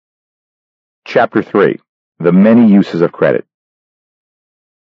Chapter 3. The Many Uses of Credit.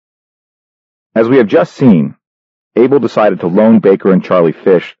 As we have just seen, Abel decided to loan Baker and Charlie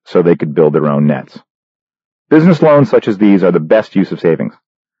fish so they could build their own nets. Business loans such as these are the best use of savings,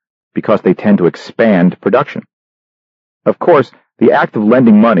 because they tend to expand production. Of course, the act of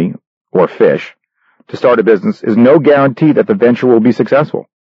lending money, or fish, to start a business is no guarantee that the venture will be successful.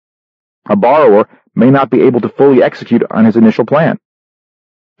 A borrower may not be able to fully execute on his initial plan.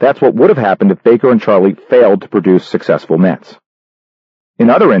 That's what would have happened if Baker and Charlie failed to produce successful nets.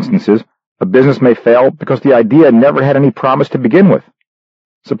 In other instances, a business may fail because the idea never had any promise to begin with.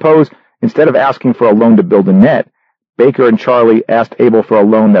 Suppose, instead of asking for a loan to build a net, Baker and Charlie asked Abel for a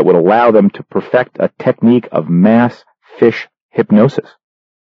loan that would allow them to perfect a technique of mass fish hypnosis.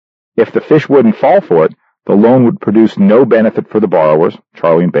 If the fish wouldn't fall for it, the loan would produce no benefit for the borrowers,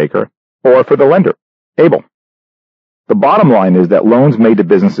 Charlie and Baker, or for the lender, Abel. The bottom line is that loans made to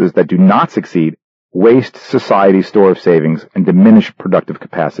businesses that do not succeed waste society's store of savings and diminish productive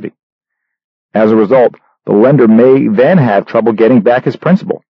capacity. As a result, the lender may then have trouble getting back his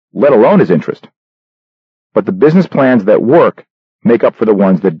principal, let alone his interest. But the business plans that work make up for the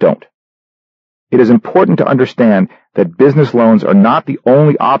ones that don't. It is important to understand that business loans are not the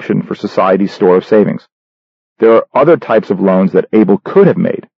only option for society's store of savings. There are other types of loans that Abel could have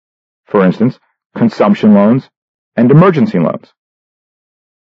made. For instance, consumption loans and emergency loans.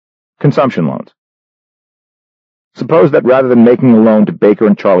 Consumption loans. Suppose that rather than making a loan to Baker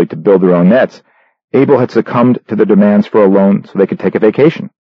and Charlie to build their own nets, Abel had succumbed to the demands for a loan so they could take a vacation.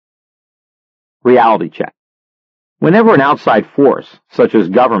 Reality check. Whenever an outside force, such as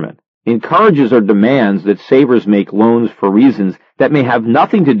government, encourages or demands that savers make loans for reasons that may have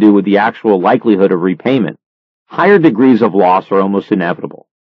nothing to do with the actual likelihood of repayment, higher degrees of loss are almost inevitable.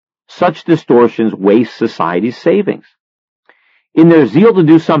 Such distortions waste society's savings. In their zeal to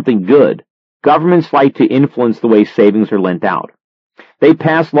do something good, governments like to influence the way savings are lent out. They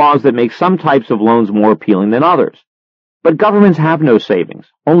pass laws that make some types of loans more appealing than others. But governments have no savings.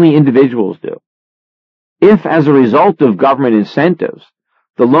 Only individuals do. If, as a result of government incentives,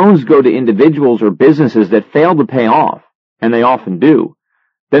 the loans go to individuals or businesses that fail to pay off, and they often do,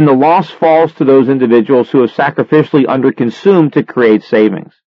 then the loss falls to those individuals who have sacrificially underconsumed to create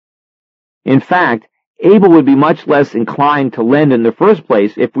savings. In fact, Abel would be much less inclined to lend in the first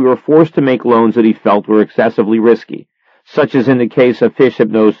place if we were forced to make loans that he felt were excessively risky, such as in the case of fish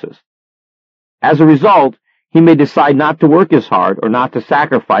hypnosis. As a result, he may decide not to work as hard or not to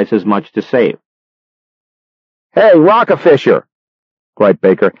sacrifice as much to save. "Hey, Rock-a-Fisher," cried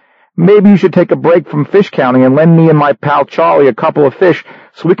Baker, "maybe you should take a break from fish counting and lend me and my pal Charlie a couple of fish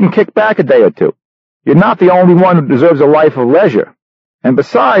so we can kick back a day or two. You're not the only one who deserves a life of leisure. And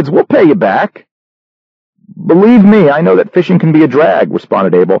besides, we'll pay you back." "Believe me, I know that fishing can be a drag,"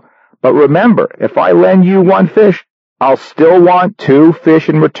 responded Abel. "But remember, if I lend you one fish, I'll still want 2 fish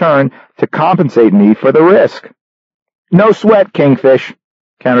in return to compensate me for the risk." "No sweat, Kingfish,"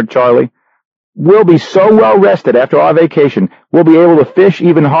 countered Charlie. "We'll be so well rested after our vacation, we'll be able to fish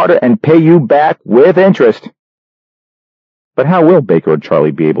even harder and pay you back with interest." But how will Baker and Charlie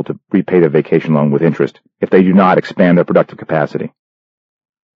be able to repay their vacation loan with interest if they do not expand their productive capacity?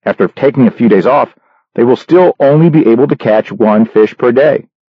 After taking a few days off, they will still only be able to catch 1 fish per day.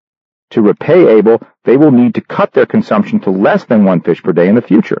 To repay Abel, they will need to cut their consumption to less than 1 fish per day in the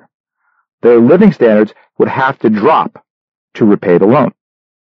future. Their living standards would have to drop to repay the loan.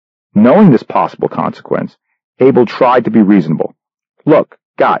 Knowing this possible consequence, Abel tried to be reasonable. "Look,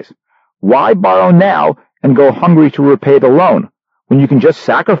 guys, why borrow now and go hungry to repay the loan, when you can just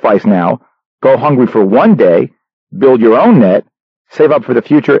sacrifice now, go hungry for 1 day, build your own net, save up for the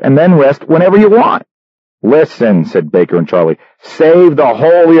future, and then rest whenever you want?" "Listen," said Baker and Charlie, "save the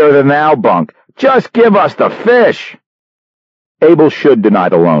holier-than-thou bunk. Just give us the fish." Abel should deny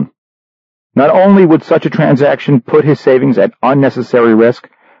the loan. Not only would such a transaction put his savings at unnecessary risk,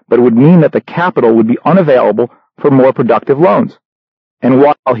 but it would mean that the capital would be unavailable for more productive loans. And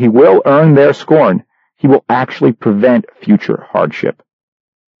while he will earn their scorn, he will actually prevent future hardship.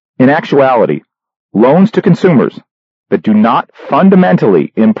 In actuality, loans to consumers that do not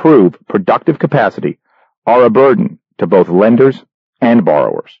fundamentally improve productive capacity are a burden to both lenders and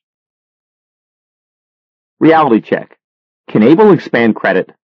borrowers. Reality check. Can Abel expand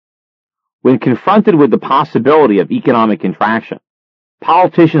credit? When confronted with the possibility of economic contraction,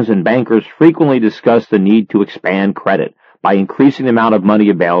 politicians and bankers frequently discuss the need to expand credit by increasing the amount of money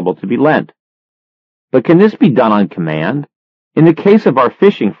available to be lent. But can this be done on command? In the case of our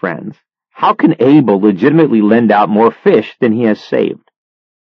fishing friends, how can Abel legitimately lend out more fish than he has saved?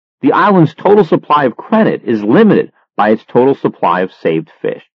 The island's total supply of credit is limited by its total supply of saved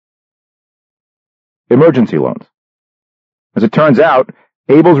fish. emergency loans. As it turns out,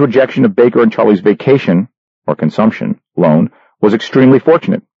 Abel's rejection of Baker and Charlie's vacation, or consumption, loan was extremely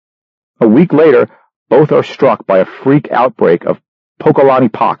fortunate. A week later, both are struck by a freak outbreak of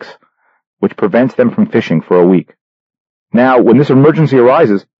Pocolani pox, which prevents them from fishing for a week. Now, when this emergency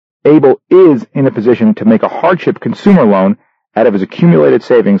arises, Abel is in a position to make a hardship consumer loan out of his accumulated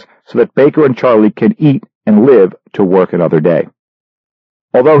savings so that Baker and Charlie can eat and live to work another day.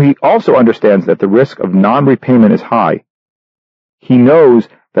 Although he also understands that the risk of non-repayment is high, he knows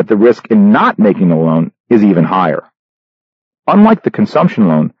that the risk in not making the loan is even higher. Unlike the consumption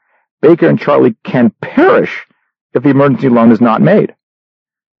loan, Baker and Charlie can perish if the emergency loan is not made.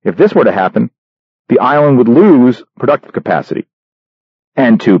 If this were to happen, the island would lose productive capacity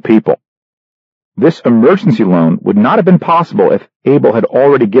and 2 people. This emergency loan would not have been possible if Abel had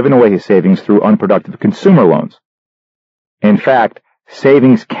already given away his savings through unproductive consumer loans. In fact,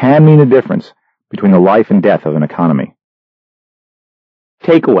 savings can mean the difference between the life and death of an economy.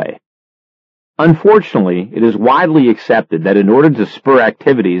 Takeaway. Unfortunately, it is widely accepted that in order to spur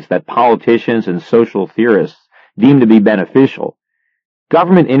activities that politicians and social theorists deem to be beneficial,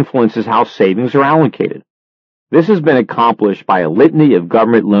 government influences how savings are allocated. This has been accomplished by a litany of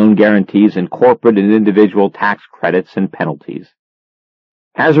government loan guarantees and corporate and individual tax credits and penalties.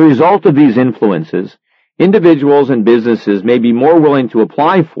 As a result of these influences, individuals and businesses may be more willing to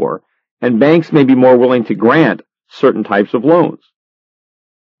apply for, and banks may be more willing to grant, certain types of loans.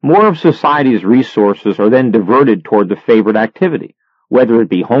 More of society's resources are then diverted toward the favored activity, whether it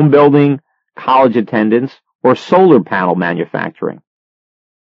be home building, college attendance, or solar panel manufacturing.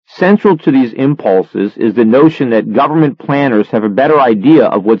 Central to these impulses is the notion that government planners have a better idea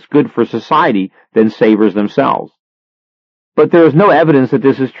of what's good for society than savers themselves. But there is no evidence that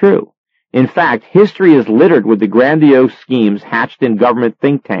this is true. In fact, history is littered with the grandiose schemes hatched in government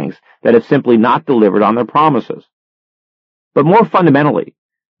think tanks that have simply not delivered on their promises. But more fundamentally,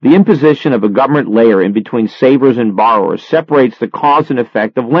 the imposition of a government layer in between savers and borrowers separates the cause and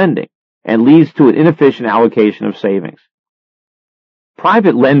effect of lending and leads to an inefficient allocation of savings.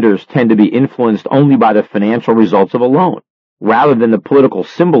 Private lenders tend to be influenced only by the financial results of a loan, rather than the political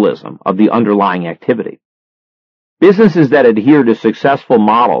symbolism of the underlying activity. Businesses that adhere to successful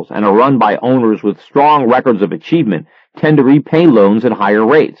models and are run by owners with strong records of achievement tend to repay loans at higher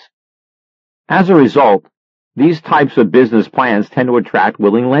rates. As a result, these types of business plans tend to attract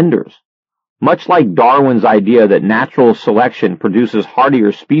willing lenders. Much like Darwin's idea that natural selection produces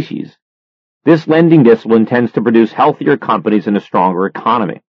hardier species, this lending discipline tends to produce healthier companies and a stronger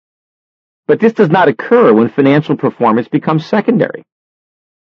economy. But this does not occur when financial performance becomes secondary.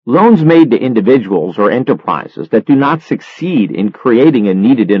 Loans made to individuals or enterprises that do not succeed in creating a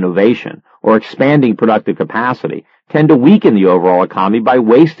needed innovation or expanding productive capacity tend to weaken the overall economy by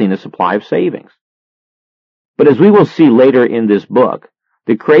wasting the supply of savings. But as we will see later in this book,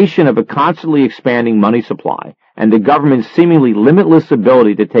 the creation of a constantly expanding money supply and the government's seemingly limitless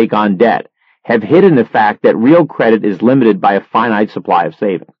ability to take on debt have hidden the fact that real credit is limited by a finite supply of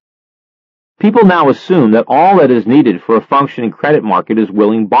savings. People now assume that all that is needed for a functioning credit market is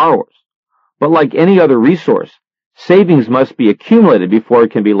willing borrowers. But like any other resource, savings must be accumulated before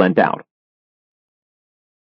it can be lent out.